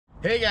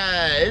Hey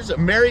guys,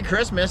 Merry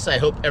Christmas. I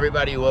hope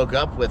everybody woke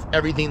up with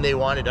everything they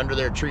wanted under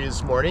their tree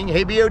this morning.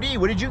 Hey BOD,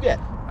 what did you get?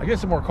 I get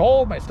some more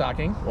coal in my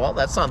stocking. Well,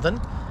 that's something.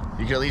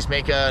 You can at least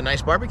make a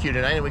nice barbecue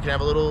tonight and we can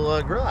have a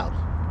little grill out.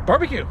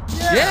 Barbecue.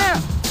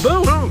 Yeah.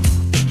 Boom. Boom.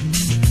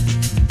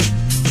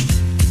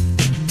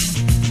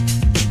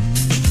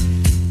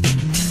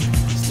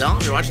 Still,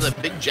 you're watching the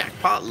Big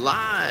Jackpot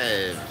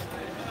live.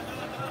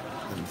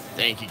 And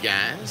thank you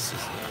guys.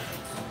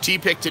 T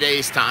picked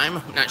today's time.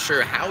 I'm not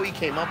sure how he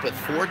came up with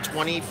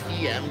 4:20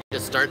 p.m. to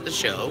start the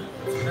show.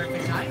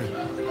 Perfect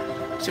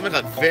timing. Seemed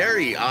like a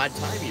very odd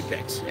time you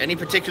picked. Any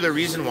particular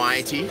reason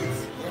why, T?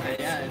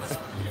 Yeah,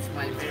 it's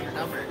my favorite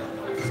number.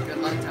 It's a good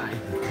luck time.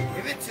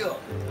 Give it to him.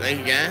 Thank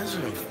you guys.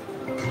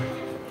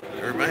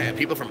 Everybody,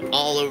 people from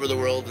all over the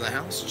world in the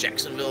house.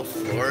 Jacksonville,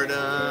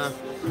 Florida,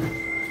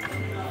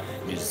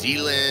 New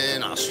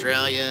Zealand,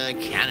 Australia,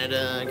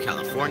 Canada,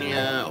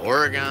 California,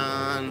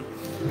 Oregon.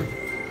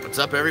 What's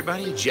up,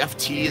 everybody? Jeff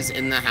T is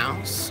in the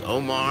house.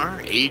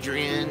 Omar,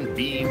 Adrian,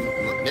 B,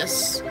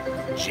 Miss,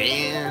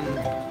 Jan.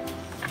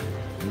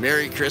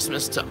 Merry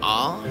Christmas to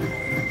all.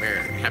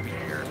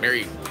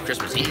 Merry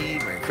Christmas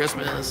Eve. Merry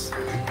Christmas.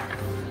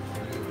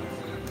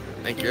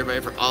 Thank you, everybody,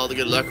 for all the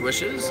good luck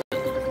wishes.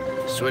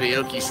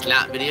 Swidioki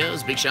slap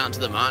videos. Big shout out to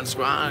the Mod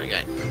Squad. We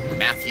got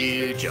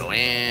Matthew,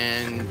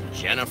 Joanne,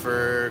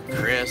 Jennifer,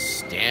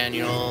 Chris,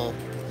 Daniel,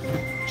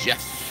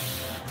 Jeff.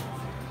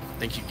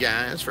 Thank you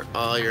guys for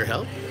all your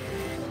help.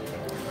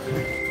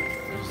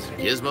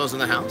 Gizmo's in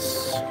the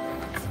house.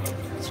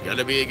 It's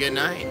gonna be a good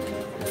night.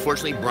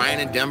 Unfortunately, Brian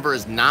in Denver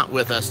is not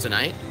with us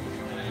tonight.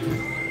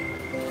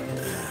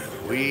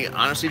 We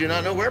honestly do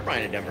not know where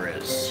Brian in Denver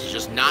is. He's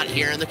just not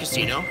here in the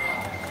casino.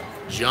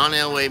 John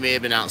Elway may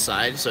have been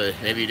outside, so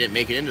maybe he didn't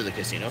make it into the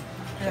casino.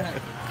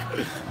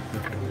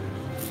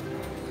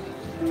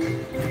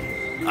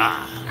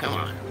 Come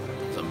on.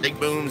 Some big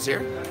booms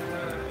here.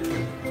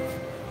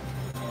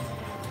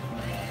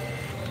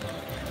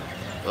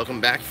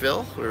 Welcome back,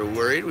 Phil. We were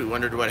worried. We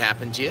wondered what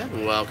happened to you.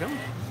 Welcome.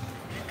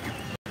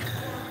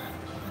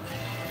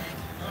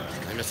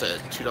 I missed a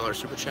 $2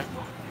 super chat.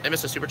 I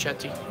missed a super chat,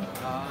 T. No, I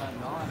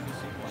haven't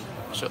seen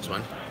one. Show us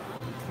one.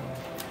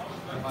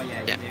 Oh,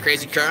 yeah. Yeah,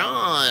 Crazy Carl,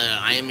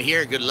 I am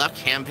here. Good luck.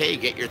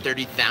 Hampay, get your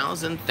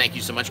 30,000. Thank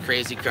you so much,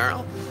 Crazy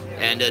Carl.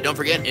 And don't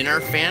forget, in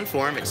our fan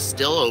forum, it's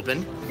still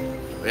open.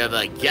 We have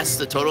a guess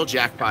the total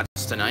jackpots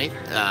tonight.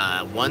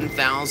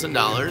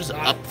 $1,000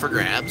 up for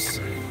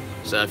grabs.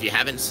 So if you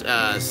haven't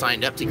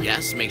signed up to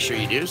guess, make sure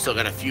you do. Still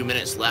got a few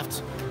minutes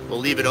left. We'll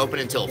leave it open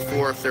until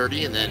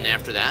 4:30, and then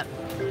after that,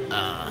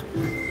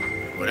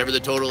 whatever the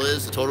total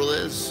is, the total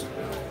is.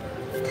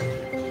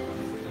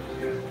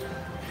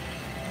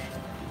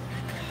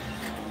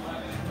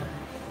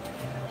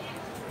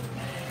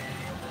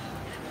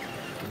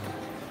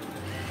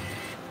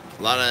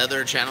 A lot of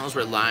other channels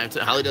were live.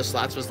 Holly Does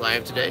Slots was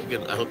live today.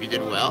 Good. I hope you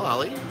did well,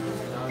 Holly.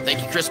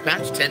 Thank you, Chris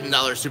Patch.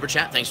 $10 super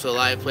chat. Thanks for the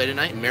live play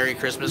tonight. Merry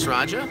Christmas,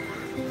 Raja.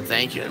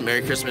 Thank you. And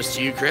Merry Christmas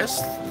to you, Chris.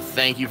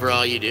 Thank you for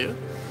all you do.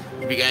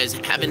 If you guys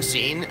haven't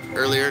seen,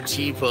 earlier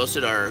T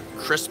posted our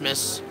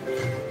Christmas.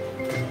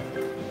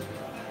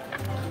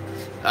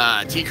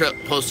 T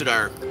posted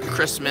our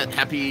Christmas,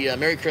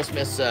 Merry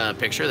Christmas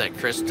picture that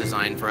Chris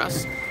designed for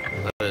us.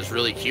 That was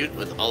really cute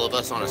with all of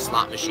us on a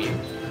slot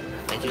machine.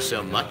 Thank you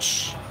so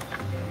much.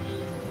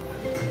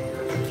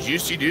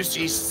 Juicy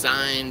Deucey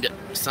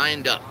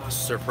signed up.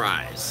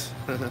 Surprise.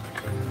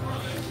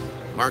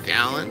 Mark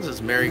Allen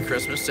says Merry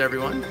Christmas to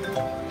everyone.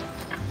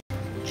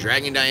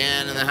 Dragon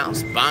Diane in the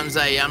house.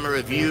 Bonsai Yama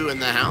Review in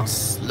the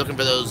house. Looking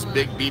for those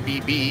big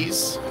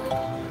BBBs.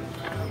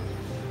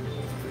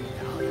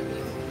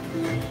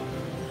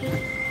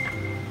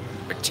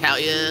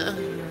 Italia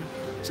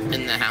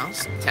in the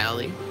house.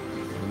 Tally,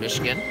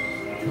 Michigan.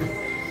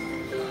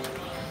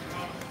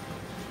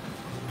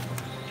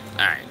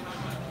 All right.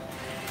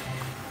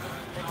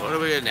 What do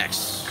we got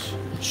next?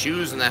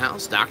 Shoes in the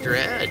house. Dr.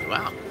 Ed.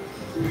 Wow.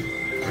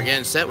 We're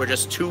getting set. We're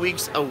just 2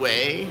 weeks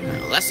away,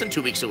 less than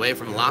 2 weeks away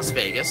from Las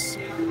Vegas.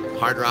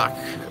 Hard Rock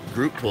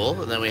group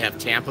pool. And then we have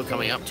Tampa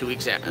coming up a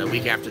week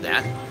after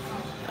that.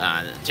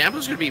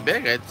 Tampa's going to be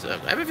big. I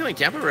have a feeling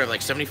Tampa will have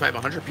like 75,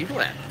 100 people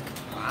at.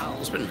 Wow.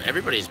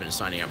 Everybody's been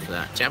signing up for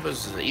that.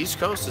 Tampa's, the East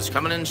Coast is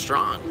coming in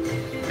strong.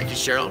 Thank you,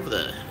 Cheryl, for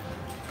the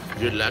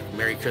good luck.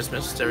 Merry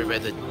Christmas to everybody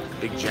at the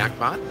Big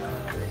Jackpot.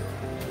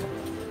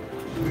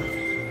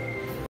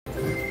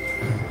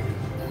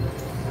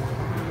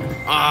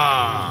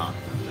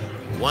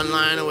 One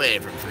line away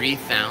from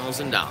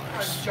 $3,000.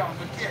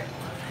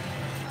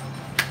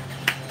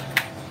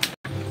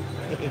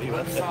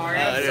 I'm sorry.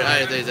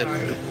 I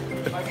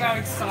got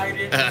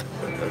excited.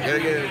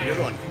 Good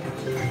one.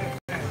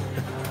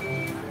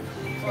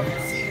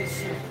 See this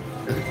shit.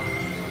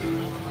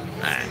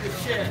 Alright. See this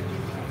shit.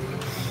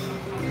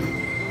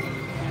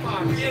 Come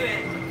on, get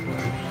it.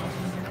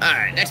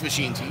 Alright, next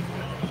machine, T.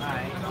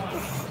 Alright.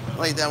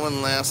 Played that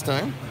one last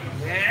time.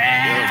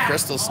 Yeah. Little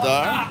Crystal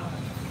Star.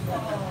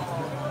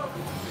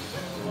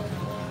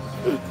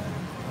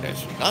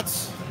 There's your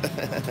nuts.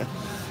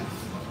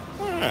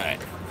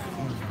 Alright.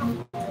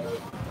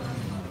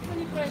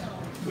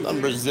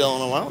 done Brazil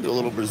in a while. Do a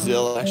little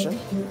Brazil action.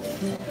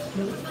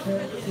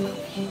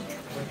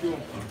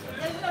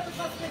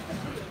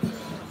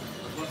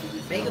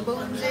 Mega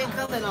booms ain't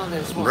coming on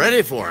this one.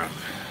 Ready for him.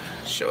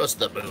 Show us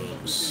the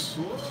booms.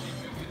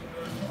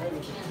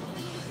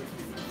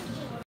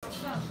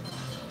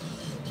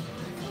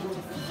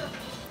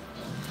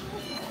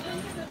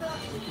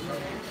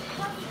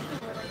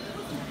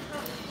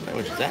 What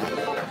language is that?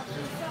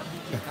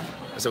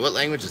 I said, what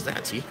language is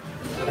that, T?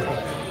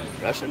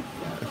 Russian?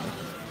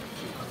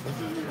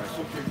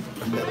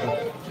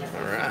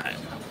 All right.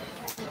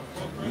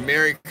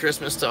 Merry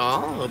Christmas to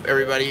all. Hope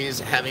everybody's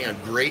having a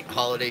great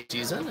holiday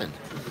season. And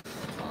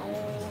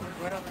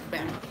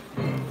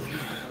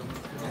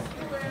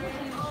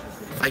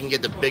if I can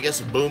get the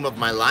biggest boom of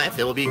my life,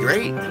 it will be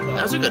great.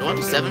 That was a good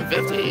one.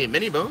 750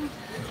 mini boom.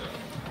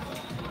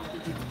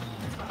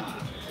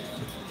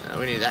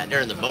 We need that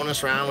during the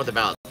bonus round with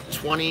about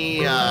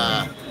 20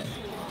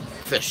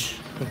 fish.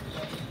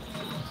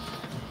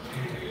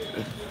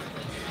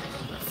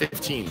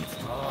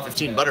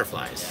 15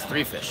 butterflies,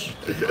 3 fish.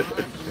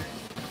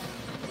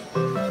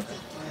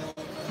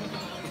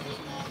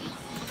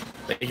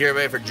 Thank you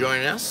everybody for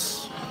joining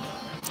us.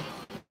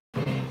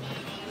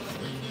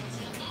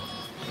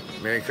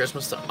 Merry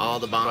Christmas to all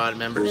the Bombad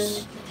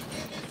members.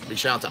 Big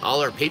shout out to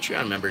all our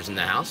Patreon members in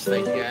the house.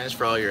 Thank you guys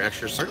for all your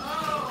extra support.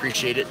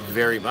 Appreciate it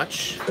very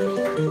much. Bring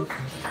the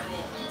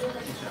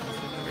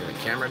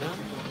camera down.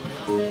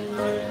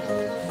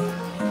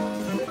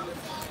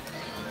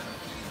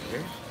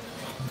 Here.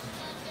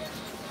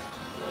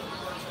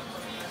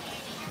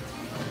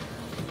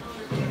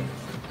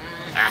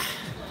 Ah.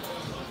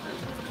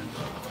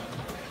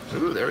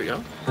 Ooh, there we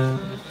go.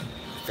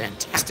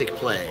 Fantastic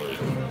play.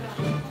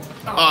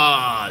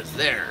 Oh, it's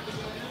there.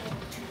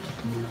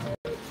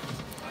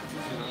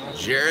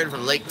 Jared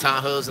from Lake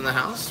Tahoe's in the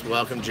house.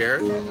 Welcome,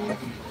 Jared.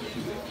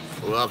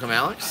 Welcome,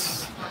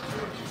 Alex.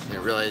 I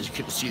didn't realize you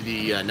couldn't see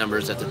the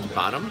numbers at the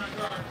bottom.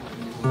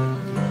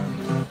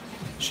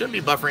 Shouldn't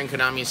be buffering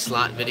Konami's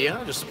slot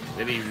video. Just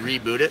maybe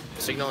reboot it.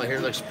 Signal here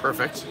looks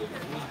perfect.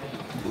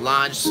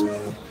 Lodge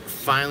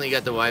finally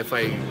got the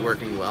Wi-Fi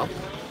working well.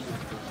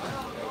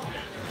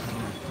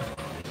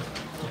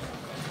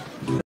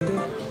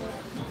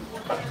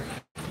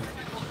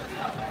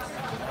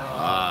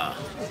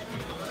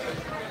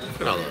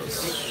 Look at all those.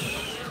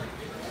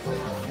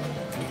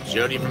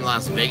 Jody from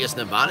Las Vegas,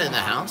 Nevada in the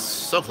house.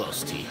 So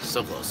close, T.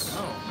 So close.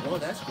 Oh,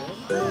 that's good.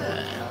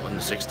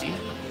 160.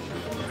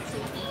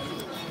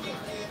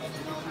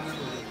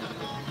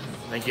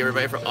 Thank you,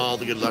 everybody, for all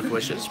the good luck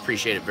wishes.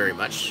 Appreciate it very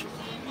much.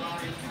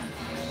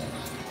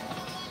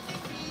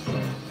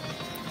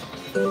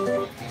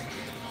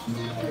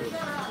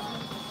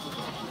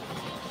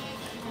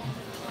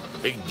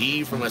 Big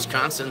D from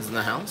Wisconsin's in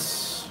the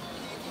house.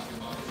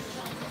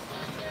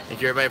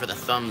 Thank you, everybody, for the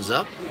thumbs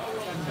up.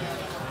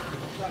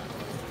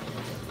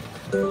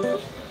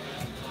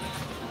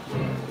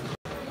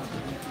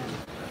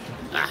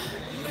 Ah,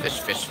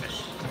 fish.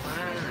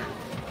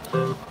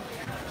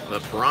 The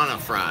piranha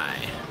fry.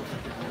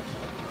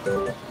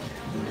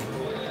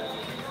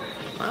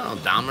 Well,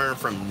 Dahmer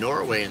from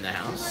Norway in the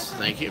house.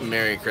 Thank you.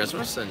 Merry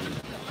Christmas. And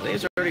I think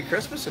it's already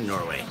Christmas in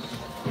Norway.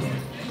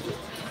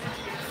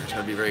 It's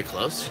going to be very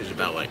close. She's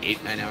about, what,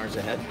 8-9 hours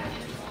ahead?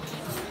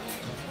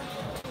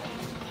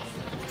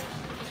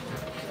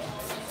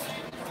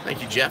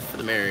 Thank you, Jeff, for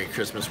the Merry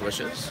Christmas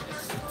wishes.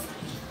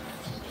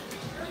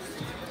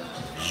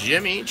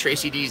 Jimmy,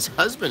 Tracy D's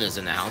husband, is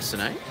in the house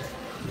tonight.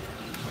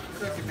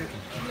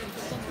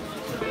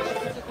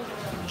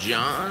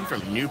 John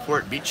from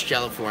Newport Beach,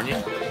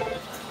 California.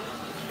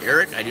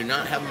 Eric, I do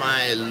not have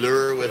my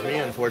lure with me,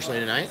 unfortunately,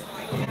 tonight.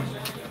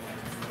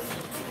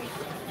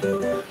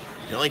 You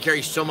can only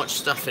carry so much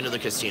stuff into the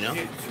casino.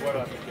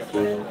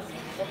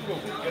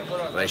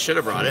 But I should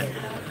have brought it.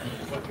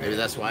 Maybe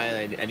that's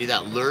why I need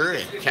that lure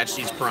to catch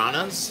these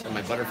piranhas in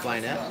my butterfly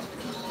net.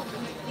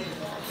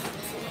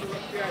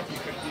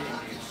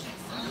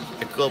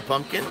 Echo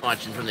Pumpkin,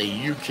 watching from the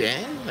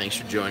UK. Thanks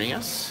for joining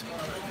us.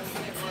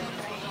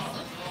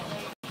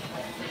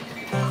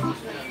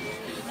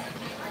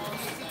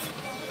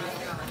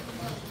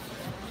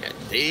 Got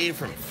Dave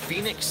from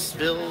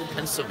Phoenixville,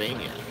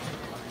 Pennsylvania.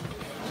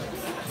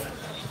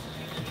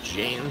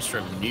 James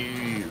from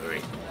New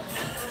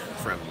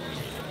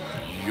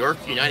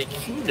York, United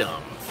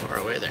Kingdom. Far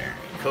away there.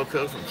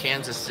 Coco from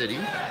Kansas City.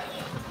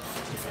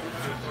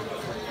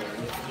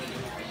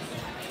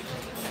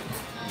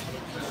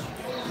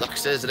 Luck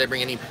says, did I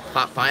bring any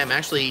pot pie? I'm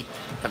actually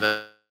have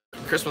a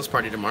Christmas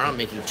party tomorrow. I'm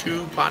making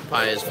 2 pot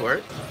pies for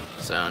it.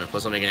 So, and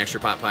plus I'll make an extra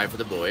pot pie for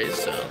the boys.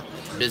 So,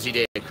 it's a busy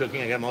day of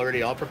cooking. I got them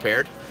already all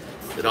prepared.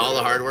 Did all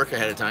the hard work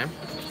ahead of time.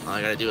 All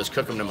I got to do is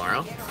cook them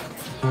tomorrow.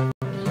 Well,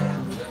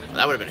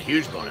 that would have been a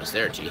huge bonus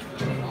there, G.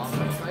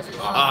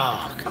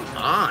 Oh, come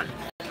on.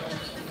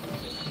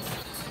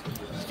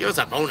 Give us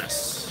a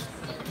bonus.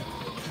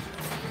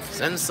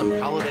 Send some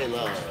holiday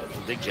love to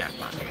Big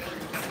Jackpot.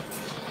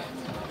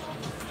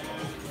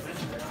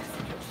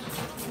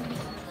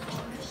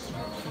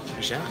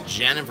 Shout out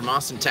Shannon from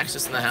Austin,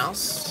 Texas in the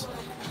house.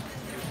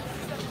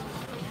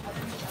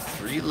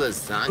 3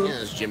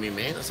 lasagnas, Jimmy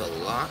made. That's a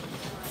lot.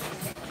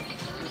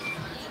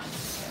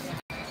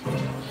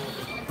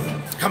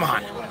 Come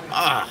on.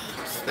 Ah,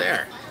 it's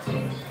there.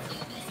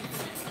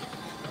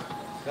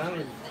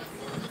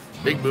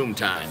 Big boom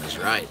time is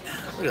right.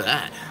 Look at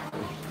that.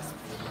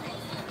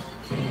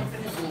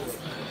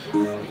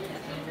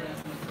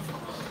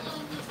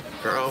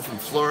 Girl from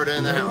Florida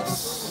in the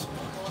house.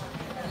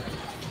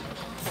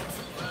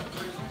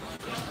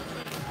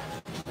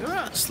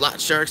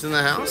 Slot Sharks in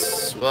the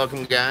house.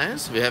 Welcome,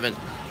 guys. If you haven't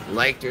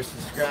liked or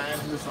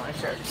subscribed to the Slot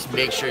Sharks,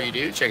 make sure you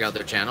do. Check out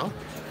their channel.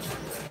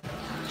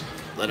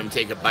 Let them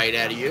take a bite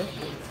out of you.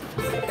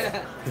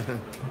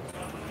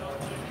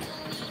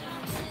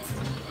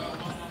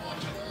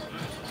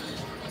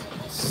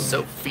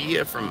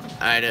 Sophia from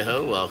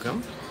Idaho,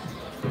 welcome.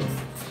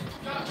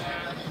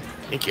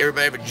 Thank you,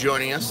 everybody, for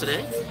joining us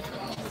today.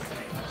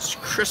 It's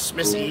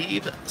Christmas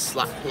Eve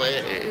slot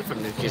play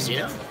from the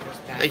casino.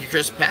 Thank you,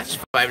 Chris Patch.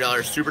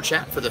 $5 super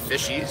chat for the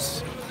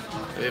fishies.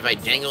 If I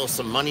dangle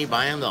some money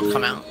by them, they'll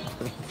come out.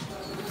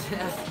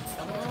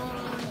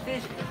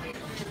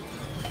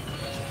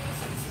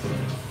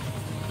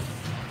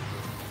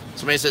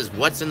 Somebody says,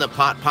 what's in the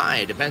pot pie?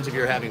 It depends if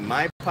you're having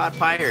my pot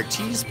pie or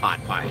T's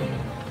pot pie.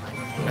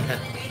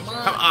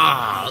 Come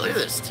on, look at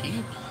this,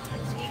 T.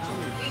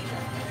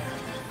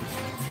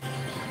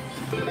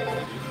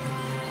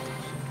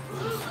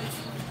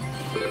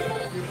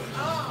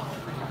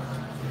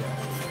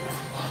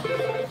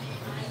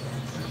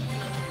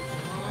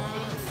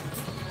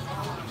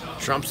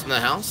 Trump's in the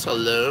house.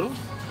 Hello.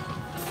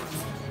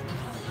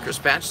 Chris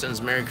Patch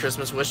sends Merry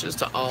Christmas wishes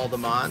to all the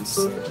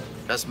mods.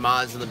 Best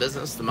mods in the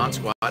business, the Mod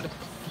Squad. Look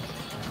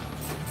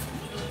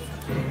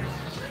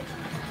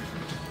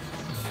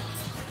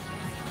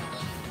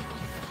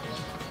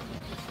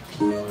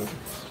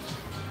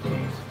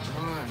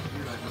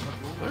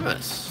at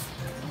this.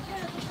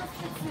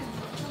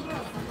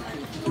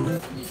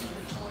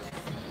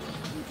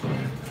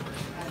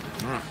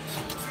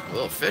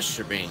 Little fish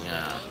are being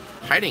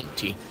hiding,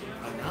 T.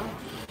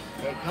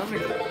 They're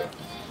coming.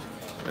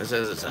 It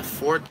says it's a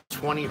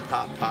 420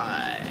 pot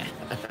pie.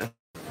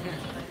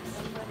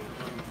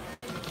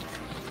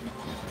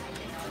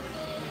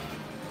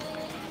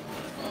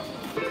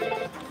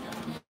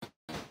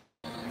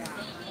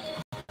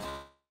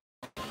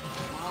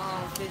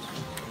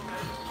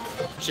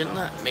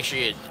 Make sure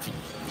you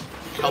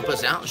help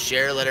us out,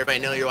 share, let everybody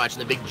know you're watching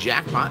the Big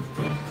Jackpot.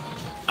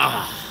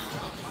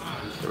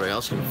 Everybody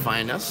else can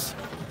find us.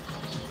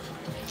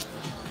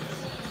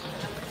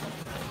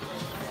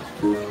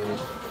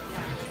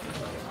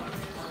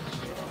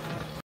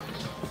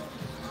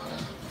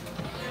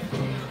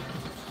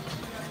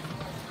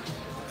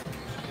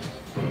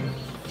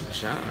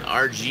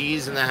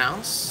 RG's in the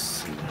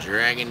house.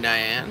 Dragon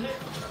Diane.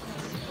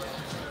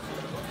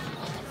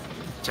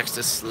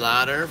 Texas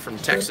Slaughter from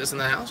Texas in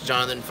the house.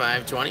 Jonathan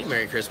 520.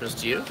 Merry Christmas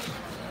to you.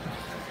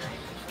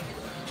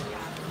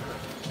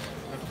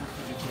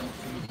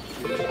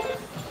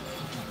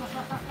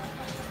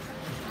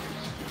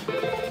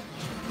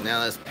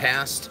 Now that's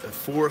past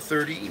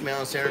 4:30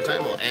 Mountain Standard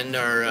Time. We'll end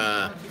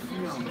our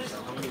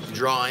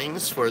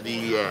drawings for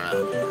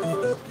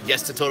the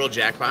Guess the Total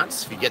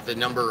Jackpots. If you get the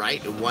number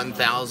right,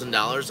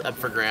 $1,000 up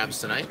for grabs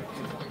tonight.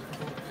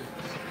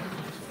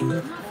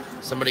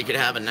 Somebody could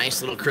have a nice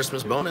little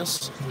Christmas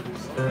bonus.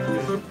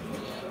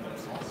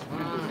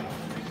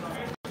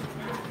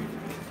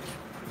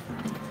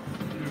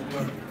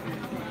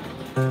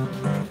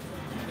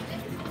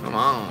 Come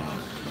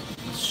on.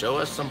 Show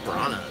us some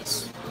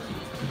piranhas.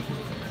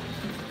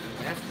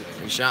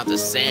 We shout to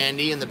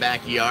Sandy in the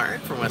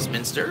backyard from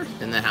Westminster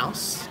in the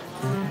house.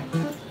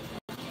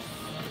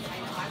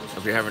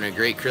 Hope you're having a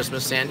great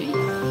Christmas, Sandy.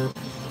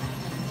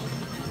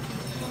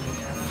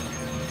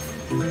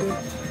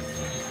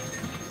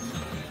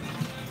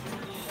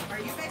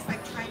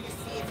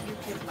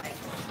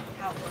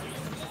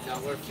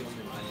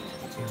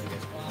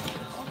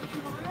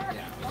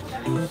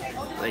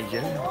 Thank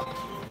you.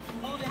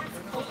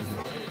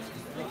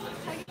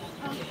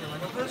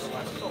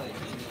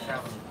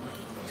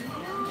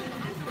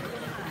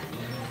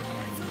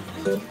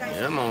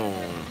 Come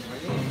on.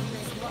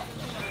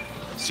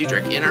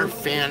 Cedric, in our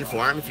fan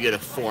forum, if you go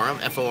to forum,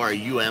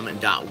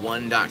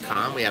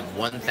 forum.1.com, we have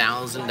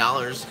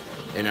 $1,000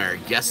 in our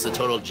Guess the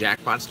Total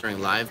Jackpots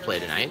during live play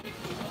tonight.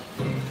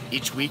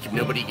 Each week, if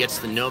nobody gets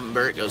the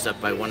number, it goes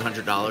up by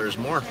 $100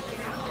 more.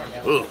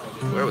 Ooh,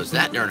 where was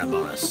that during a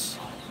bonus?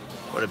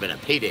 Would have been a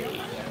payday.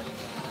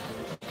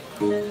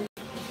 All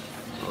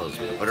those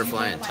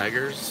butterfly and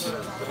tigers.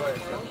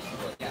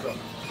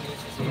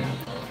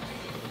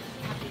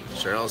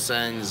 Cheryl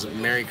sends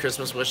Merry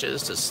Christmas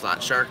wishes to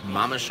Slot Shark,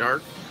 Mama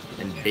Shark,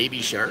 and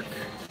Baby Shark.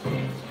 I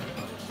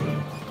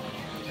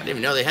didn't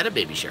even know they had a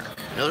baby shark.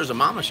 I know there's a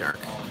Mama Shark.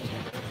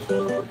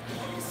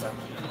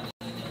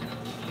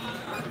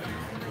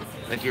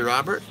 Thank you,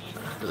 Robert,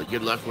 for the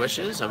good luck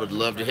wishes. I would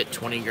love to hit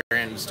 20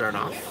 grand to start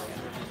off.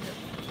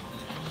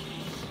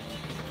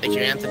 Thank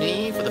you,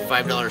 Anthony, for the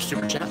 $5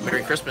 super chat.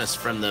 Merry Christmas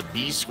from the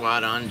B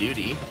Squad on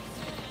duty.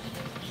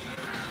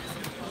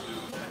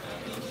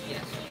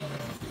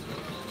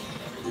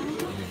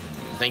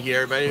 thank you to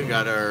everybody who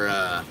got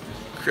our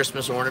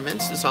Christmas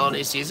ornaments this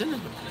holiday season,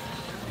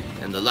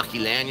 and the lucky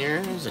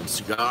lanyards and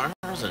cigars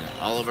and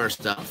all of our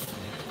stuff.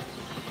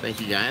 Thank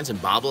you guys, and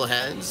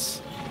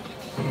bobbleheads.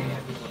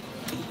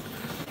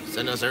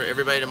 Send us,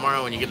 everybody,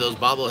 tomorrow when you give those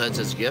bobbleheads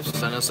as gifts,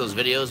 send us those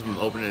videos of them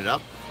opening it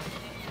up.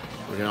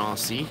 We can all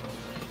see.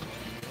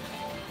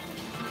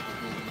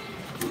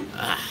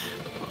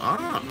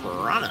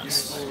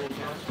 Piranhas.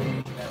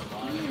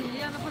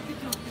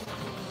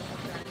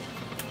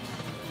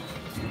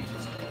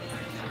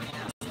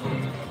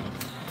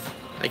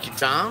 Thank you,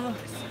 Tom.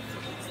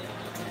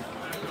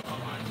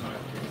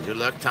 Good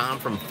luck, Tom,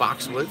 from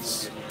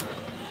Foxwoods.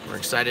 We're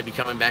excited to be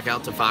coming back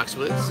out to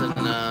Foxwoods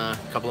in a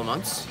couple of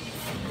months.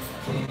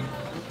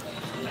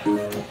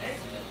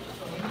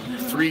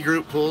 3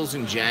 group pools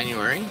in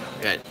January.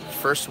 We got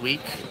first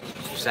week,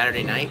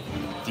 Saturday night,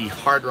 the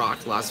Hard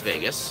Rock, Las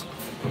Vegas.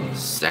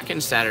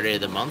 Second Saturday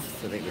of the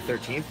month, I think the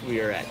 13th,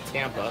 we are at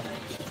Tampa,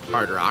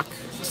 Hard Rock,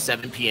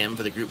 7 p.m.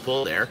 for the group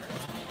pool there.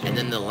 And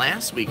then the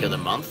last week of the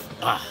month,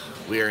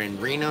 we are in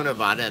Reno,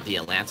 Nevada at the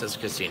Atlantis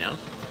Casino.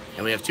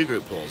 And we have 2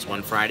 group pools,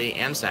 one Friday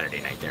and Saturday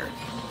night there.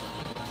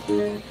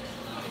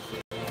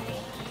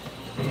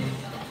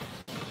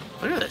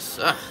 Look at this.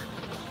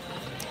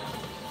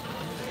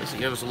 This will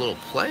give us a little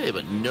play,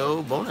 but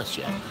no bonus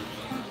yet.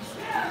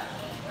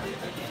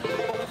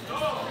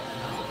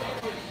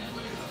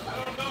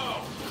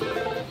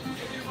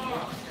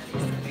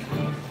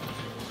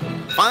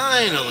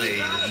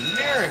 Finally!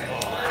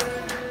 Miracle!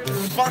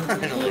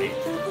 Finally!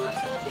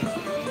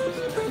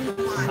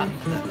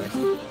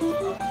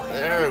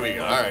 There we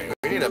go. Alright,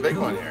 we need a big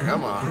one here.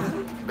 Come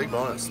on. Big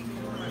bonus.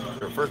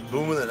 Our first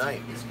boom of the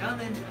night. It's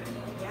coming.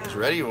 It's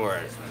ready for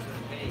it.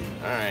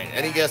 Alright,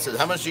 any guesses?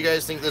 How much do you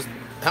guys think this,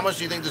 how much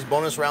do you think this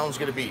bonus round is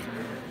going to be?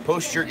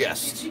 Post your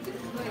guess.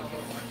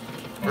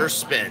 First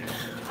spin.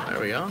 There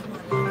we go.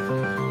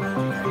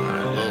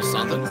 Alright, a little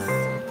something.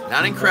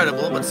 Not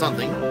incredible, but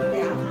something.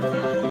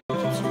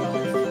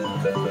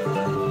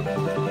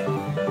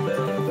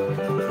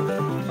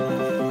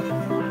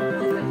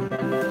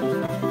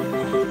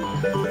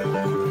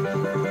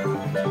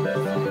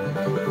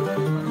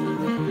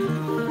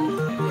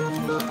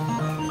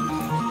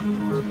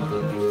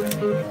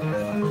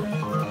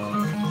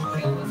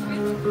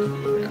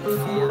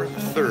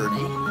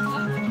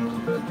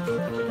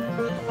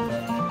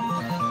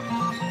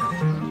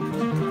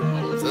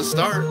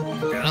 Start.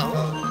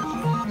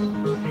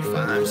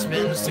 5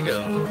 spins to go.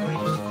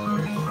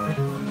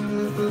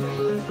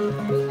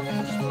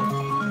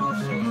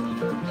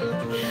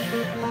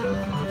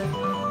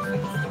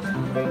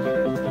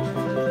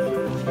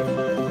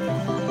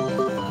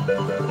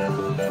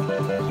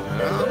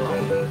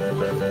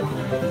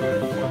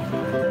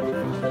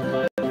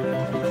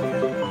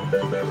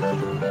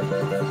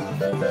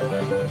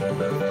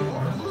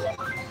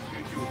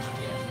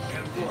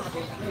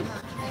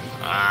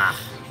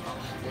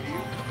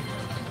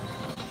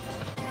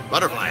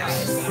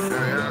 Butterflies.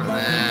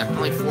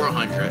 Only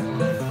 400.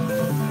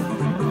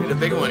 Need a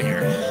big one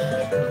here.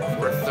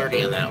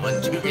 430 on that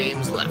one. 2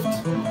 games left.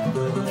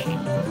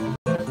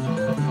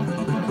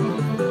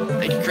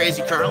 Thank you,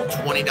 Crazy Carl.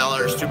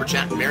 $20 super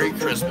chat. Merry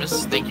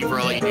Christmas. Thank you for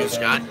all you do,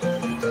 Scott.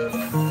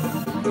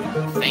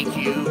 Thank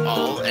you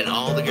all and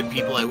all the good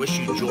people. I wish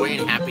you joy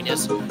and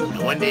happiness.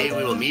 And one day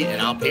we will meet and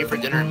I'll pay for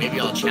dinner and maybe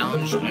I'll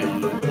challenge you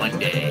one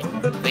day.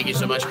 Thank you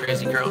so much,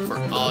 Crazy Carl, for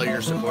all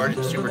your support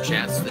and super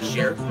chats this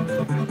year.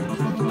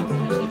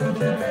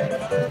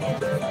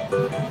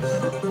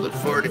 Look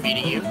forward to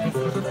meeting you.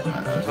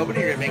 Hoping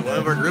you're going to make one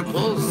of our group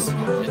pulls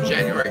in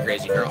January,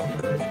 Crazy Carl.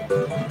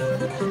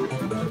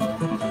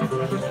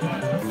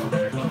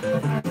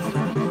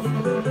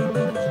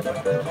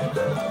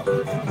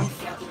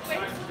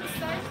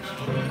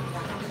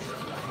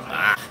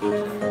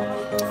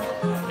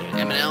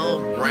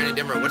 M&L, Brian and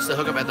Dimmer, what's the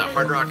hookup at the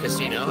Hard Rock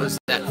Casino? Is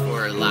that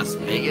for Las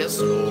Vegas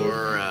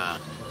or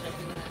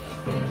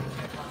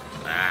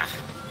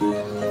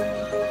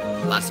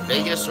Las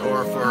Vegas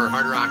or for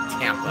Hard Rock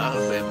Tampa?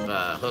 We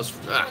have host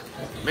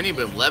mini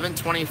boom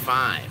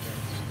 1125.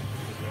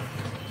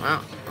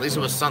 Well, at least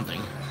it was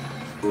something.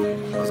 I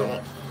was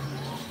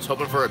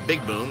hoping for a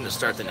big boom to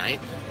start the night.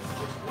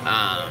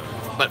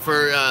 But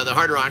for the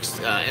Hard Rocks,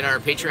 in our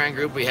Patreon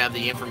group, we have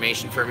the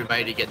information for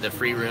everybody to get the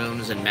free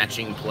rooms and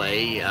matching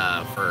play.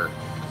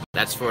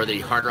 That's for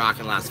the Hard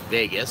Rock in Las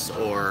Vegas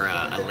or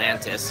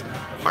Atlantis.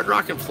 Hard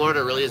Rock in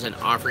Florida really isn't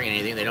offering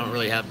anything. They don't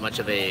really have much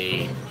of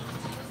a...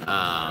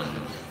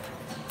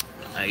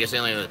 I guess they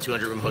only have a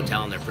 200-room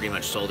hotel, and they're pretty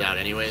much sold out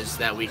anyways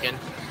that weekend.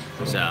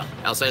 So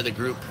outside of the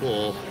group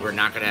pool, we're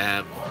not going to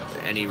have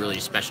any really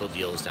special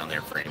deals down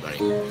there for anybody.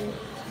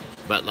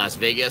 But Las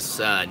Vegas,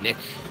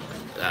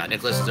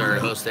 Nicholas is our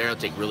host there. He'll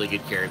take really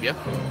good care of you.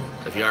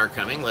 If you are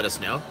coming, let us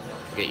know.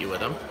 We'll get you with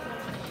him.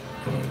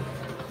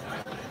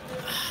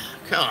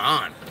 Come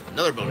on.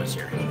 Another bonus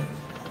here.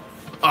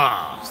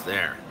 Oh, it's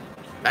there.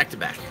 Back to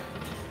back.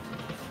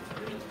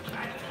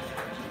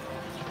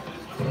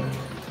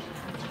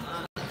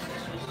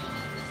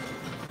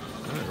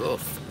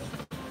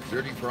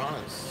 Dirty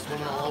piranhas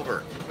swimming all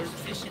over. Where's the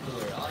fishing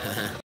lure?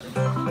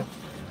 Come on.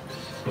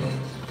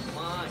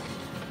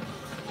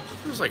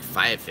 There's like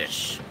 5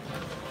 fish.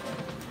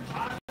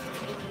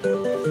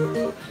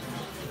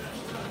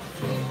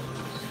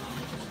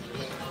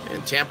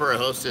 In Tampa, our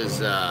host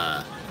is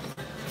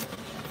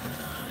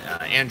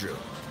Andrew.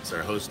 It's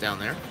our host down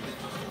there.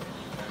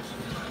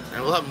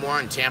 And we'll have more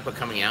on Tampa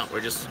coming out.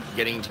 We're just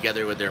getting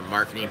together with their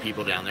marketing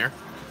people down there.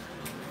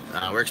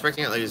 We're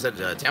expecting, like I said,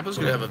 Tampa's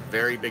going to have a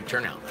very big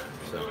turnout.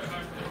 So,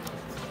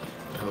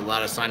 I have a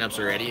lot of signups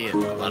already,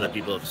 and a lot of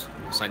people have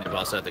signed up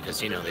also at the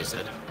casino, they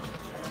said.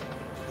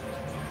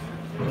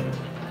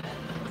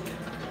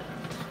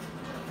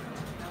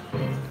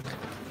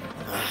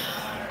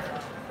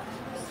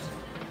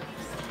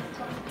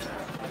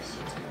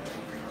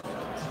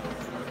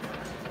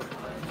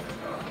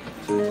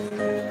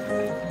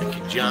 Thank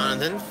you,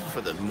 Jonathan,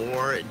 for the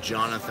more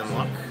Jonathan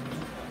luck.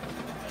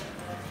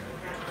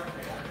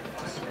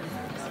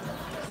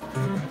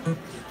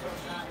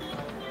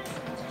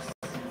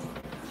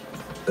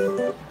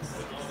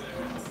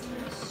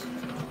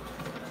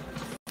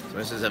 So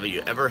this says, have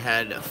you ever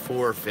had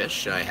 4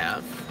 fish? I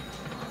have.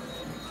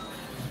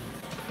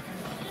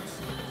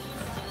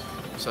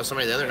 Saw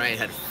somebody the other night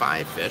had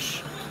 5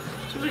 fish.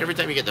 So every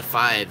time you get to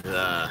 5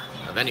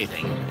 of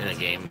anything in a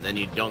game, then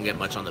you don't get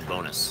much on the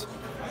bonus.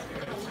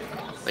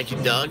 Thank you,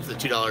 Doug, for the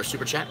 $2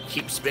 super chat.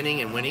 Keep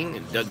spinning and winning.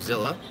 And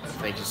Dougzilla,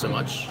 thank you so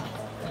much.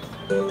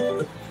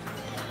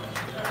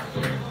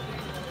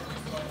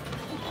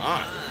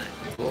 Ah,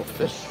 cool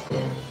fish.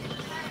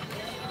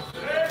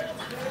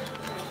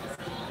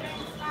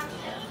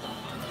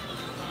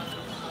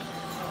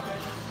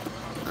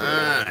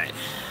 Alright.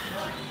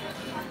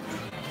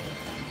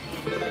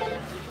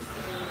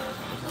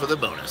 For the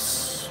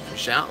bonus.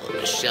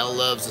 Michelle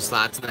loves the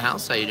slots in the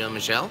house. How you doing,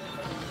 Michelle?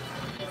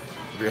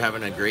 Hope you're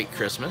having a great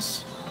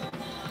Christmas.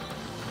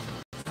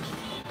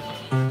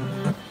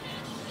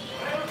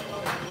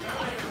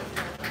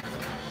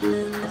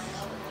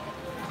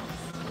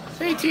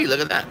 Hey T,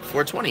 look at that.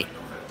 420.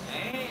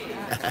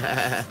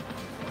 Hey.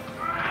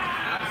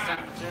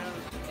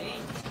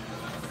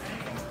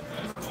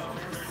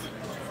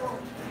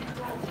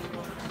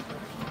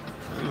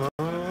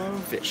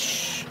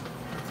 Fish.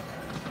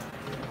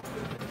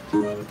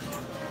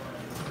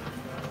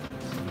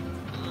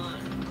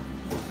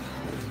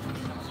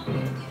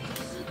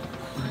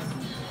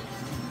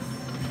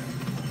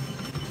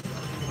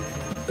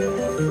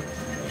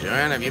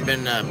 Joanne, have you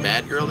been a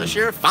bad girl this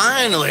year?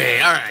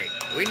 Finally! Alright.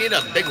 We need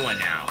a big one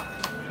now.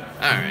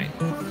 Alright.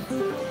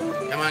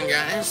 Come on,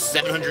 guys.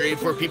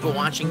 784 people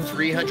watching.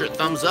 300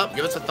 thumbs up.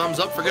 Give us a thumbs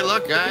up for good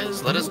luck,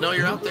 guys. Let us know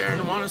you're out there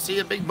and want to see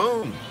a big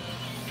boom.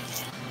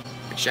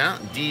 Big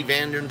shout out. D.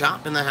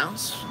 Vandertop in the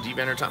house. D.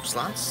 Vandertop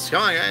slots.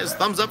 Come on, guys.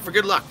 Thumbs up for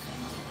good luck.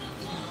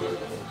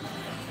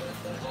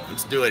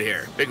 Let's do it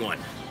here. Big one.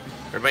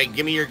 Everybody,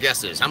 give me your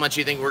guesses. How much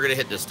do you think we're going to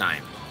hit this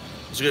time?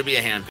 This is going to be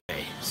a hand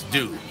pay. Let's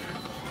do.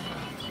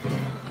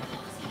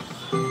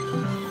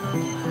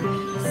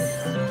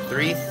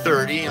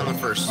 330 on the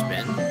first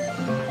spin.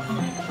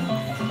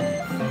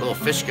 A little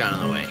fish got on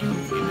the way.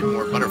 Even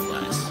more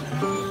butterflies.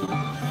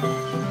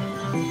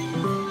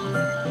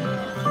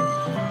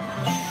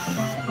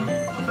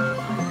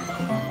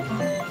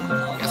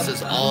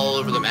 Guesses all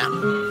over the map.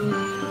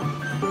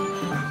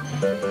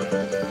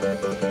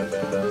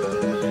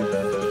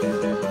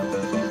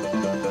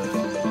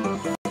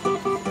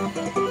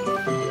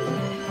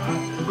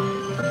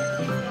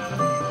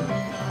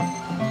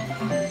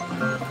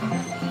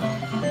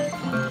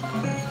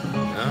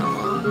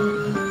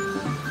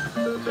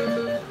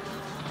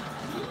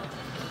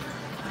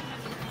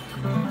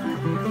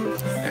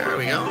 There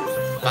we go.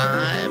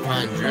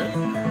 500.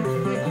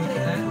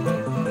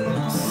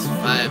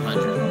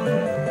 500.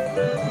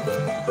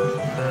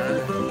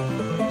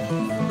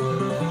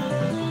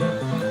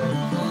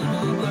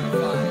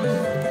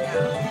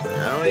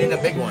 Now we need a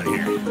big one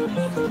here.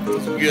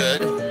 It's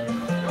good.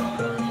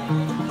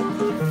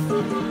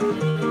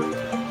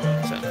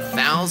 So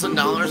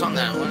 $1,000 on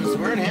that one. So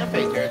we're in hand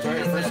pay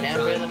territory. First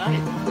hand pay of the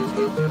night.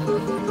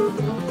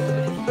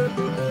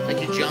 Thank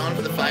you, John,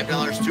 for the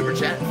 $5 super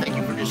chat. Thank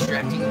you for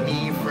distracting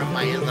me from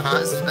my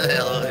in-laws.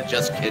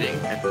 Just kidding.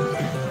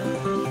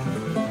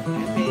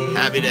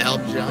 Happy to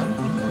help, John.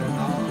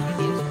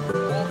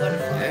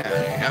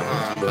 Yeah, come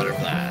on,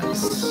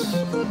 butterflies.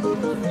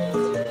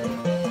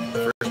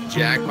 First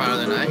jackpot of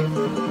the night.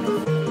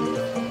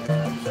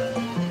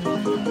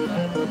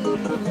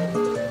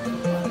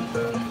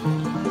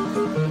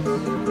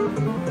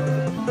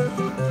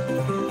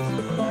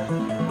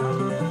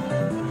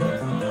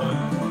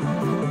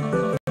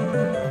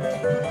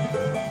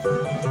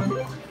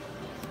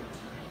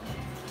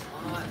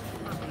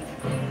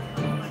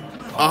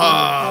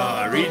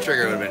 Ah,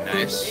 re-trigger would have been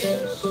nice.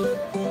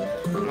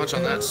 Not much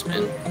on that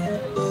spin.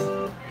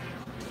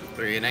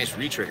 Very nice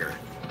re-trigger.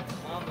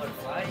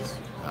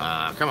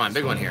 Come on,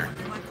 big one here.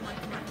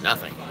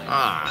 Nothing.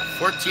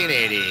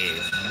 1480.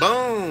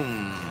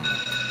 Boom.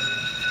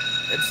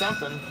 It's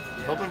something.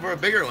 Hoping for a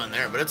bigger one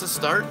there, but it's a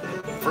start.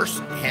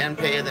 First hand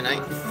pay of the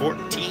night,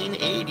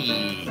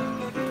 $14.80.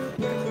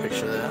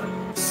 Picture that.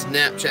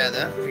 Snapchat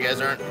that. If you guys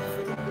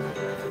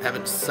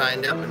haven't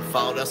signed up and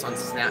followed us on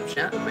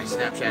Snapchat, my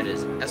Snapchat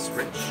is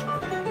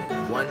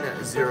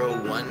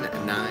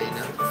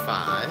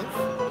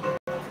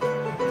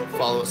srich10195.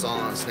 Follow us all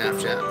on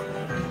Snapchat.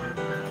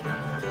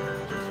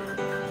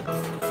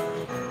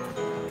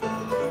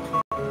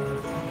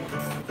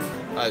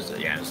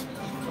 Yes.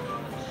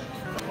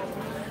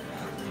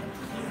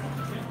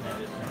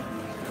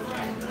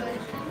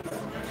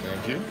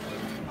 Thank you.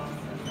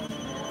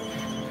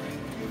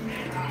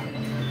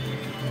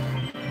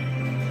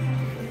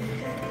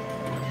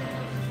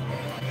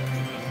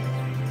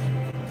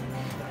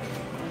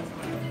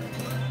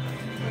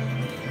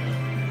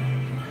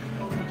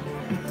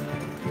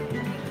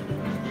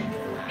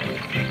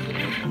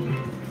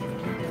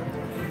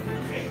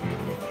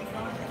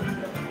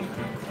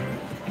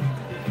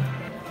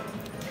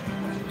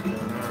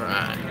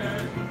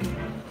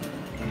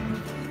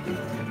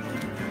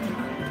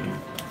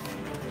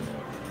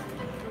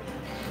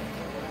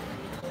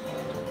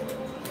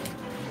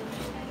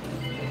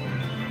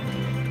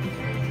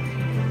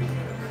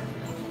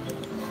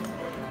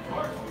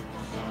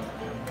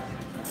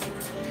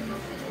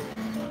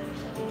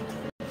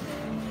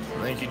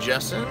 Thank you,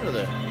 Justin.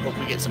 Hope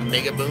we get some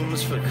mega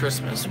booms for the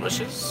Christmas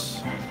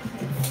wishes.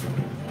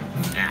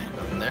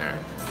 Nothing there.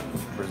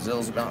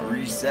 Brazil's about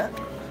reset.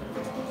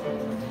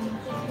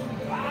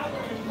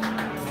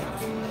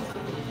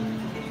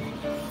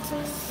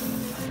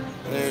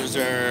 There's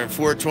our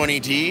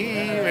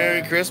 420T.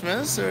 Merry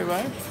Christmas,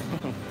 everybody.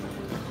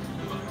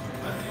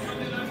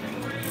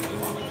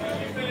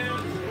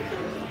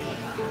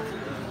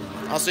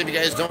 Also, if you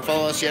guys don't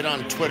follow us yet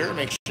on Twitter,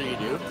 make sure you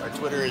do. Our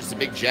Twitter is the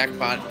Big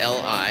Jackpot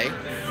LI.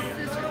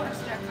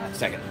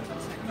 Second.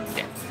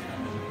 Yeah.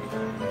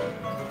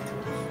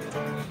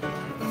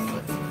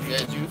 If you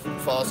guys do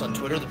follow us on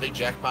Twitter, the Big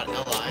Jackpot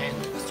LI,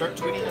 and start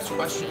tweeting us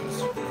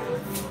questions.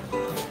 We're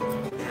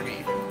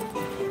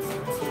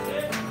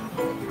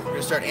going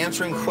to start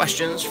answering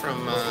questions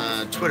from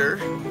Twitter,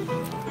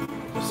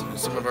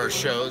 some of our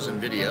shows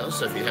and videos.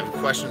 So if you have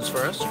questions for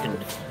us, you can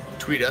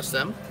tweet us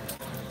them.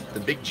 The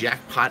Big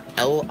Jackpot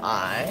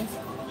LI.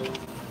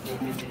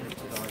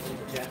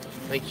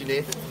 Thank you,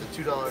 Nathan. The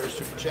 $2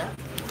 super chat.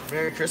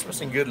 Merry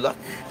Christmas and good luck.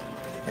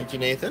 Thank you,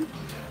 Nathan.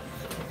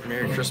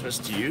 Merry Christmas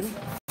to you.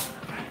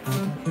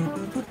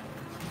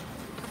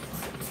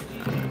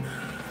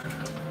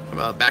 How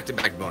about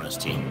back-to-back bonus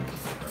team?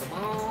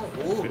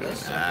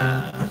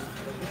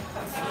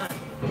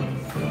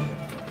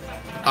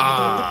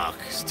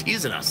 He's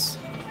teasing us.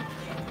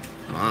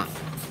 Come on.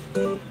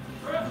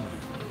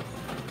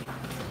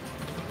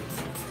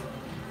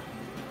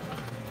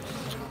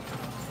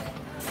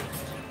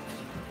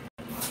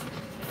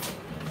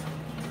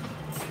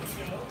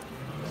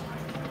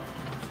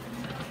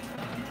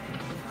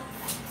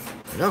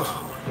 No.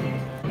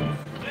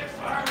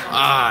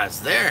 It's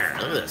there.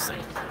 Look at this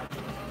thing.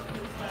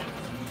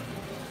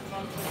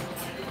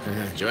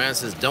 Joanne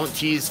says, don't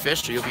tease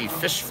fish or you'll be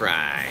fish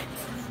fry.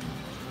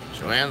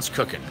 Joanne's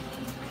cooking.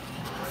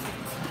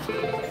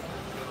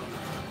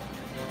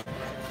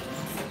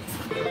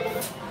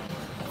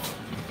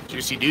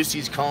 Juicy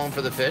Deucey's calling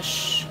for the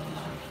fish.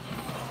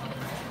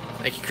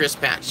 Thank you, Chris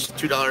Patch.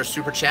 $2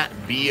 super chat.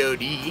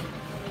 BOD.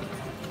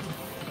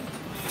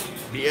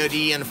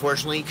 BOD,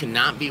 unfortunately, could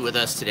not be with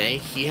us today.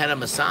 He had a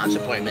massage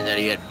appointment that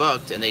he had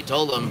booked, and they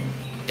told him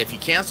if he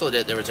canceled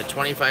it, there was a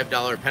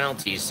 $25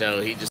 penalty,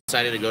 so he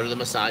decided to go to the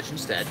massage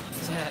instead.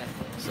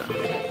 So,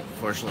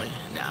 unfortunately,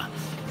 no,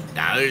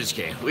 they're just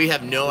kidding. We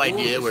have no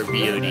idea where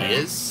BOD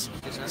is.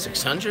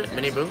 600,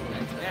 mini boom.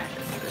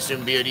 I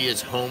assume BOD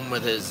is home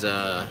with his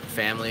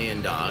family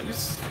and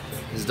dogs.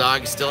 His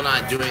dog's still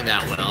not doing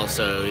that well,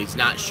 so he's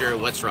not sure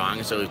what's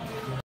wrong, so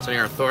sending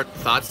our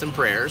thoughts and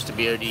prayers to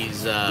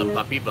BOD's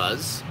puppy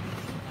Buzz.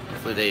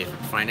 Hopefully they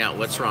find out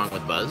what's wrong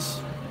with Buzz.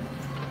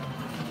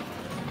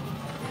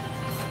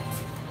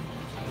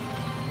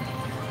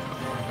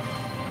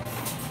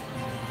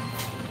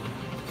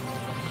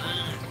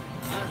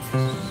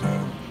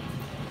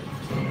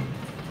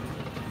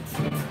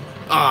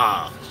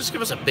 Just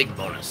give us a big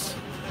bonus.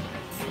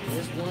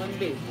 Just one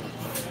big one.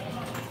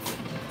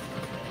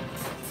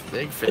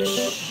 Big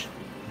fish.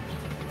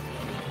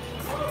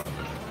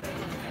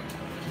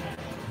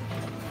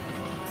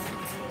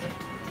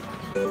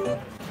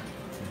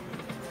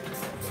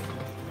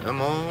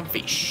 Come on,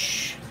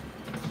 fish.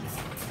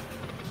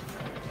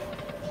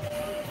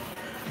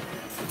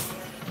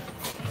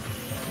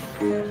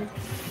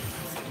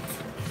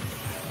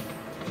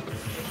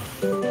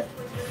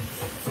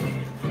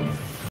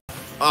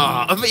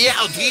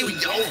 Yeah, here we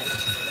go.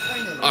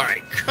 All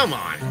right, come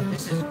on.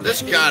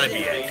 This gotta be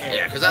it.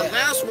 Yeah, because that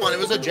last one, it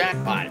was a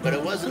jackpot, but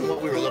it wasn't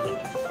what we were looking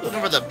for.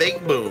 Looking for the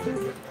big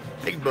boom.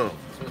 Big boom.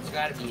 So it's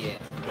gotta be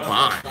it. Come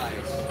on.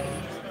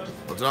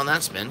 What's on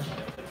that spin?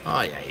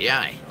 Oh,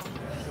 yeah.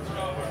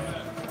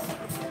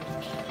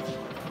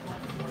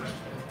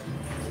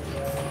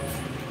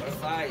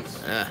 Butterflies.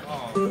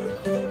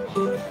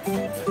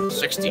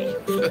 60.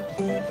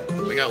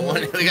 we got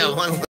one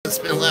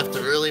spin left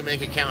to really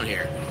make it count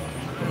here.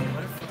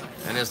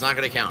 And it's not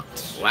going to count.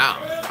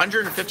 Wow.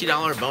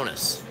 $150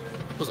 bonus.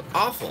 It was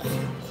awful.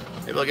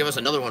 Maybe they'll give us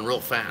another one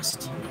real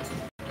fast.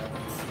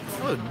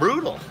 That was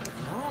brutal.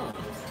 Oh, wow.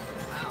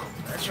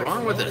 What's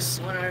wrong with this?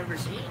 One I've ever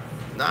seen.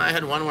 No, I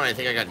had one when I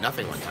think I got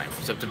nothing one time.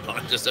 Except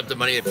the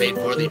money I paid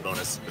for the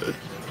bonus.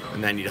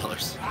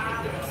 $90.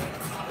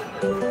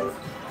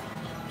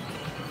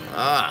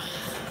 Ah.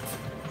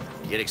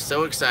 You get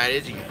so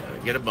excited, you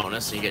get a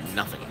bonus, and you get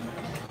nothing.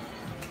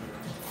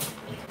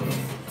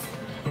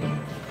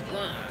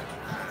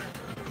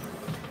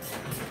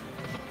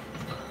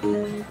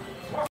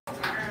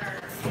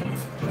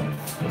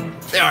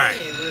 All right.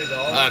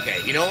 Okay,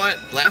 you know what?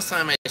 Last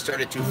time I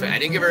started too fast. I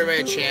didn't give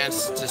everybody a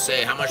chance to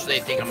say how much they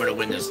think I'm going to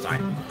win this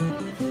time.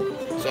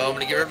 So I'm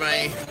going to give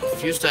everybody a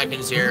few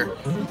seconds here.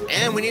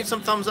 And we need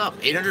some thumbs up.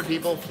 800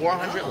 people,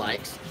 400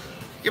 likes.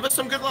 Give us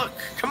some good luck.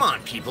 Come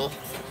on, people.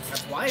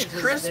 That's why It's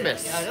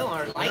Christmas. I know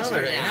our likes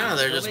are down.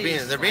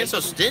 Yeah, they're being so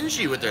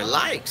stingy with their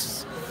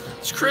likes.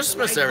 It's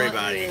Christmas,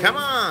 everybody. Come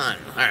on.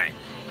 All right.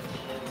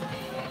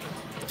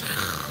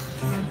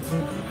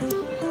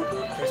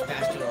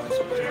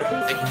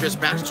 Thank you, Chris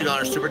Bass,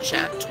 $2 super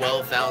chat,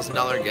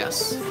 $12,000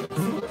 guess.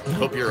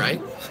 Hope you're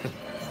right.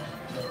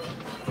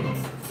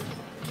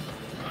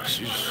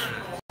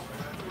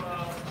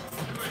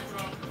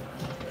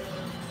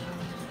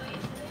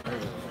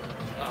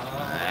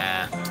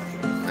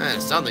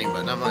 Something,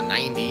 but I'm on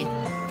 90.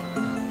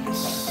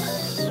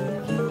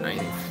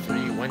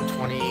 93,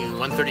 120,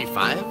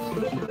 135.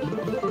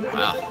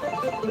 Wow.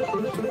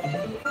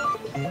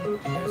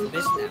 I was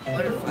missing that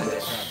butterfly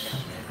that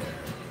dropped down.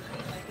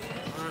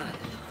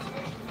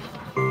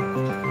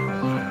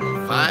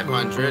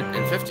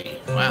 550.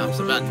 Wow, it's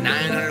about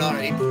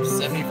 $900,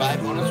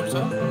 75 bonus or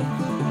so.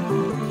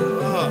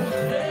 Oh.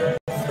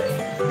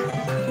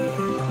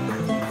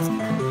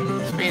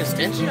 It's being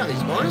stingy on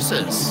these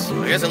bonuses.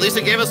 I guess at least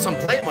it gave us some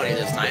play money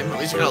this time. At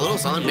least we got a little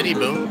something, mini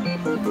boom.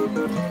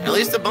 At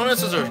least the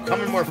bonuses are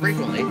coming more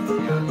frequently.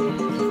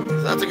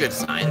 So that's a good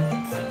sign.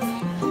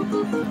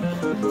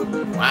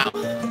 Wow.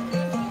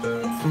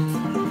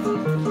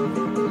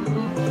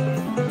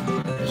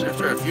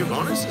 After a few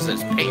bonuses,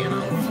 it's paying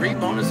off. 3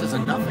 bonuses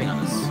and nothing on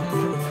us.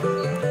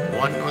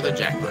 1 with a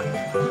jackpot.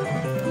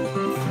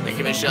 Thank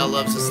you, Michelle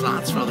Loves the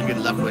Slots, for all the good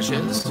luck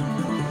wishes.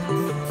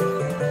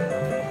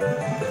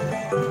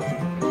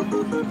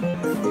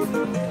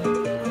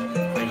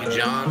 Thank you,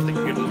 John, for the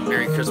good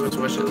Merry Christmas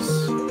wishes.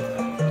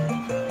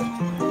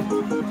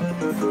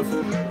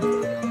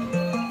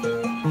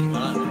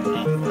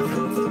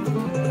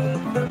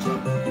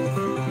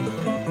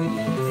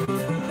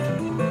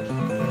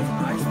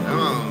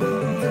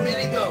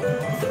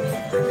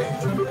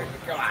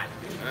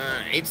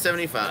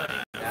 $875.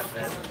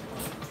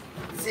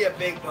 See a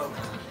big boat.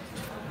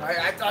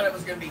 I thought it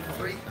was gonna be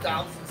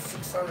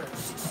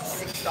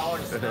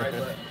 $3,666 tonight,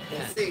 but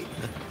we'll see.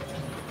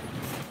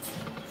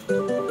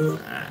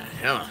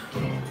 Come on.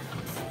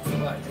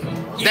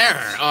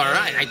 There. All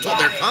right. I told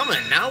they're coming.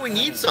 Now we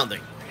need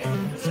something. All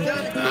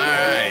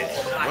right.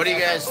 What do you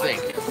guys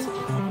think?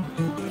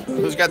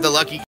 Who's got the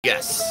lucky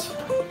guess?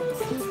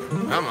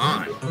 Come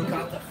on.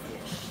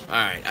 All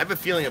right, I have a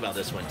feeling about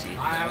this one, T.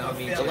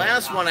 The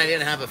last one I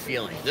didn't have a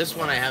feeling. This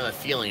one I have a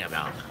feeling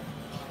about.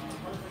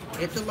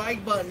 Hit the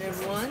like button,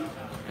 everyone.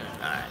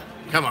 All right,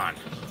 come on.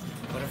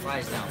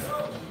 Butterflies down.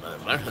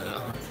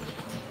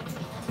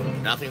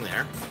 Nothing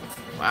there.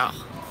 Wow.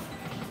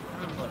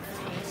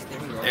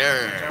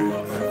 There.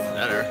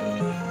 Better.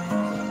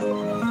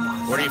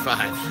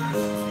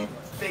 45.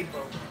 Big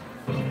boat.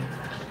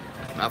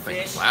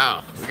 Nothing.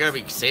 Wow. We gotta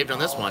be saved on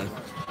this one.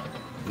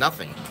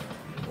 Nothing.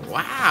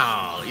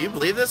 Wow, you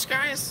believe this,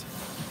 guys?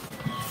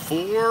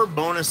 4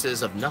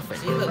 bonuses of nothing.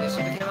 See, look, it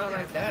should have come out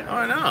like that. Oh,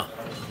 I know.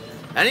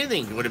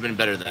 Anything would have been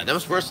better than that. That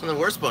was worse than the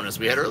worst bonus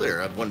we had earlier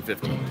of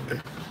 150.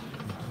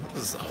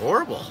 This is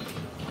horrible.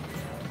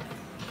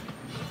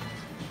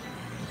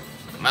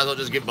 Might as well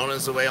just give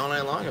bonus away all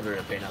night long if they're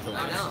going to pay nothing.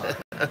 I know.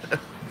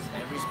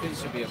 Every spin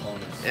should be a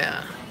bonus.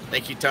 Yeah.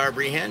 Thank you, Tara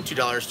Brehan.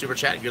 $2 super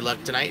chat. Good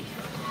luck tonight.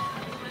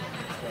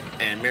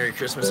 And Merry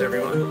Christmas,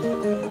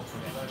 everyone.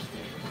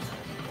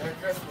 Merry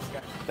Christmas,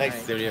 guys. Thanks,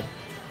 Bye. Divya.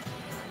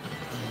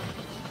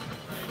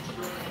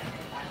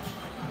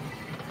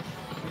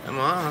 Come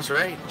on, that's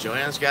right.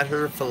 Joanne's got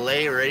her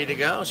filet ready to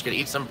go. She's going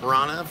to eat some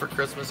piranha for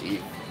Christmas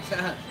Eve.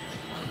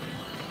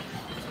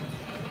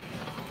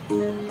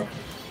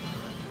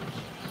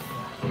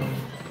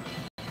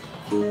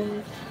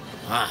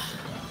 Ah.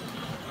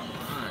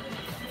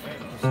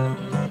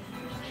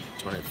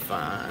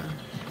 25.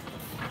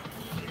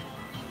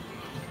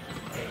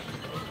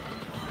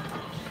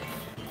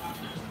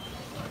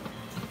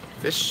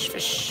 Fish,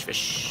 fish,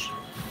 fish.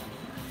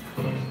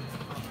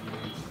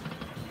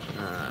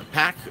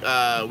 Pack,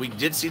 we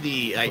did see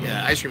the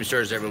ice cream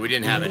stores there, but we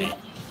didn't have any.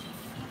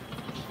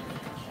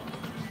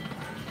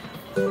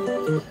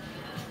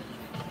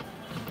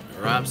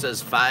 Rob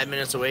says 5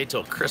 minutes away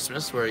till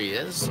Christmas where he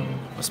is.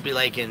 Must be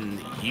like in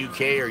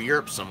UK or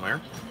Europe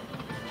somewhere.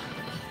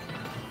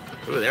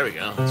 Ooh, there we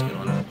go. That's a good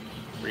one.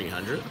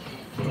 300.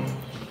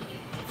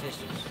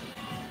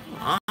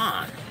 On.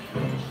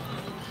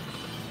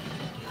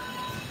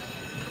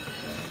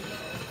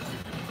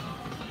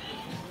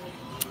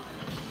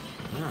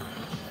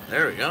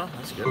 There we go.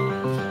 That's good.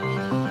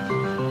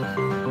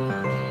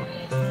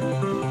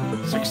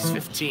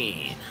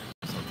 615.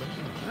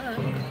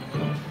 Alright.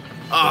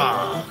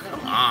 Oh,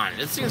 come on.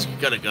 This thing's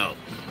gotta go.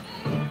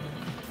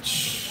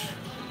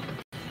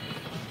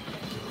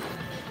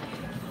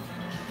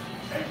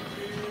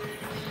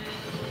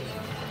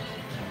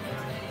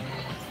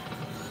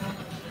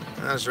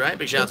 That's right.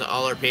 Big shout out to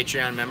all our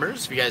Patreon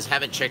members. If you guys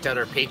haven't checked out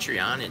our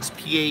Patreon, it's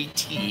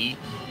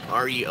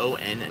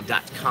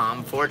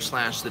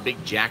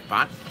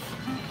patreon.com/thebigjackpot.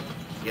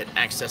 You get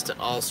access to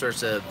all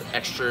sorts of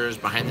extras,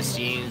 behind the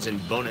scenes,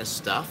 and bonus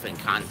stuff and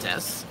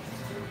contests.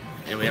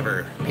 And we have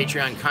our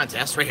Patreon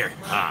contest right here.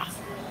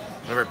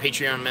 One of our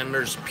Patreon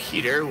members,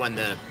 Peter, won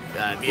the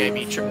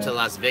VIP trip to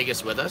Las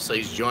Vegas with us. So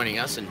he's joining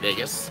us in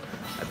Vegas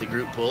at the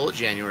group pool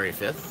January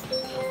 5th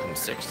and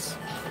 6th.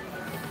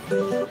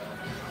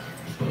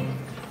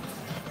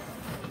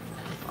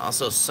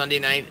 Also, Sunday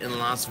night in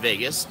Las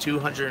Vegas,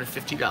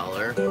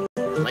 $250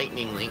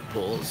 Lightning Link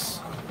pools.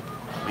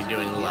 We'll be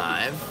doing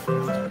live.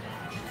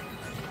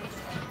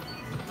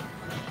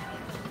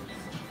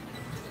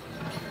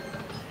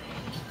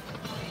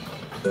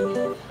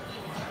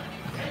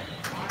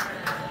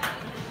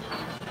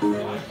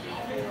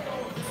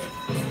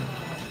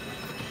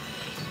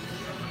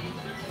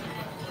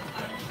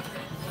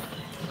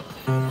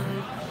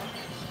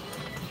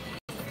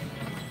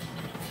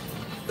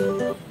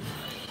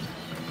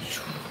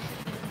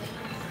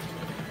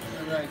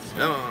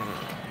 No.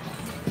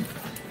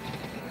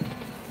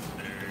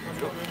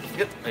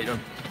 Yep, how you doing?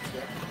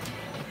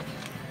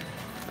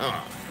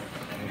 Oh.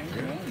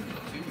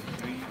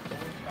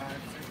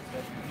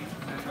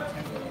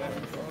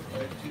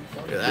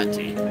 Look at that,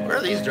 T. Where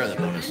are these during the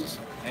bonuses?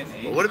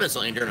 Well, would have been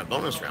something during a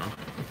bonus round.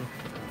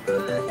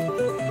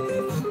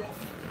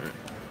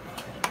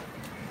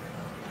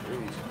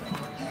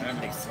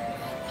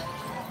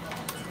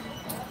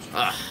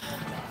 Ah.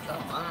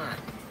 Come on.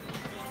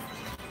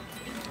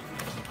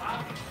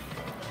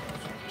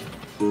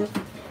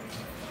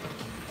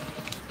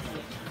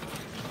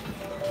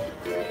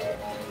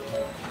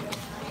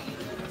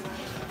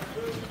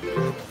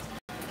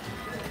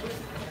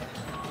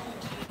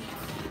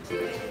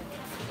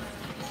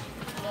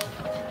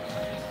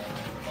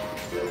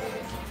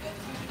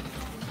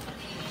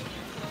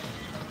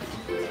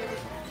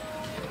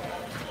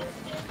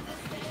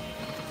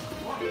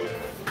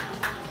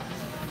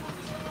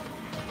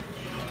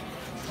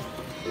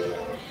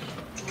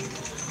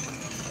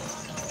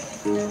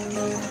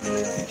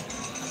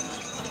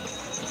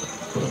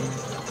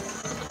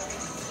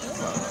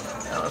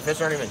 Now, the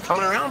fish aren't even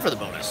coming around for the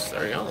bonus.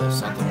 There you go. There's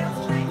something.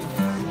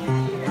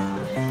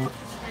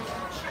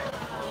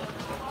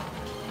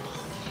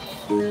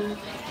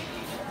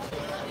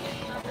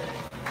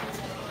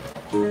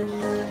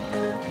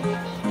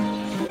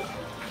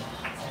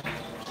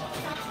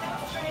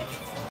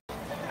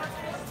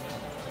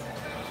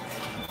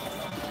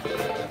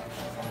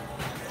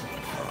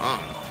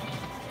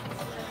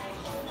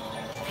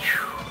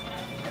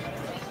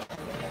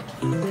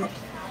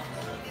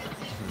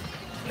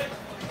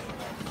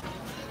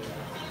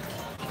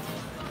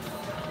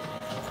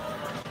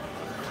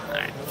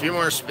 Alright, a few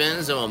more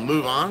spins and we'll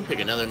move on, pick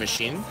another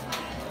machine.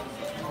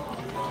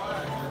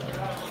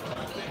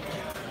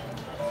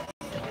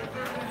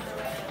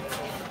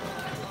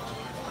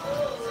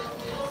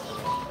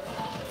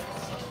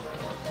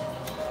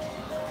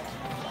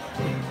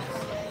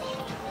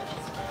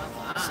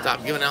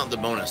 Stop giving out the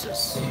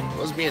bonuses.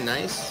 Was being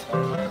nice.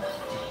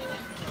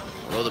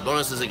 Well, the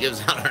bonuses it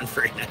gives out aren't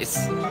very nice.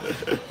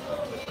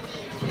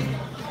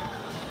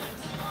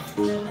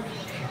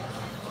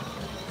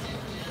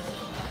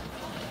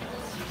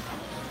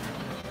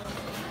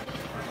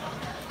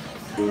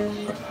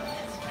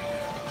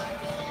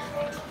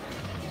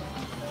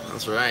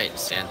 That's right,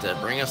 Santa.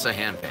 Bring us a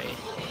hand pay.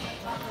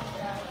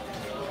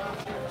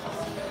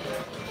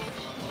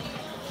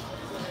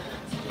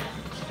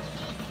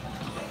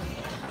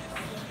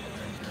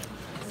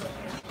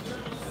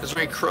 That's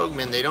right,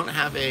 Krogman. They don't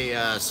have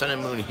a Sun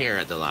and Moon here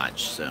at the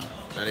lodge, so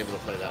not able to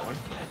play that one.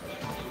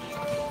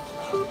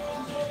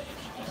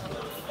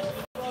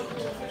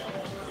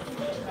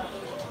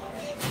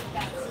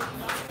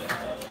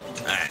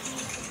 All right.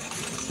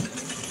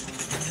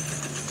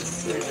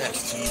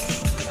 Next, so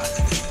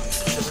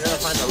we're gonna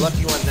find the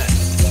lucky one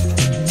next.